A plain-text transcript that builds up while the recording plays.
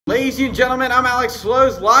Ladies and gentlemen, I'm Alex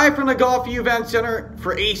Slows, live from the Golf U Event Center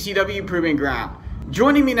for ACW Proving Ground.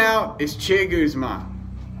 Joining me now is Che Guzman.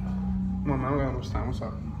 Come on, man, I don't got much time. What's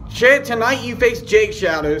up? Che, tonight you face Jake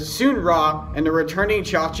Shadows, soon Raw, and the returning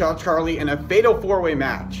Cha-Cha Charlie in a fatal four-way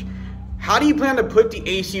match. How do you plan to put the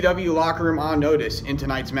ACW locker room on notice in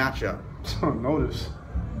tonight's matchup? On notice?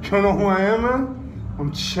 You don't know who I am, man?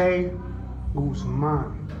 I'm Che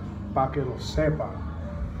Guzman. Pa que lo sepa.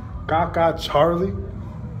 Cha-Cha Charlie?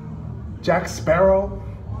 Jack Sparrow?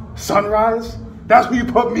 Sunrise? That's who you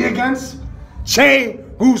put me against? Che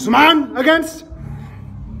Guzman against?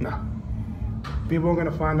 No. People are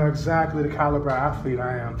gonna find out exactly the caliber athlete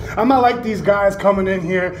I am. I'm not like these guys coming in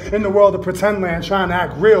here in the world of pretend land trying to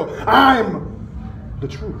act real. I'm the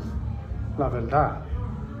truth. La verdad.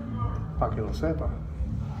 Pa que lo sepa.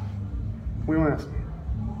 What do you want to ask me?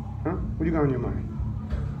 Huh? What do you got on your mind?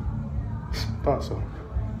 Thought so.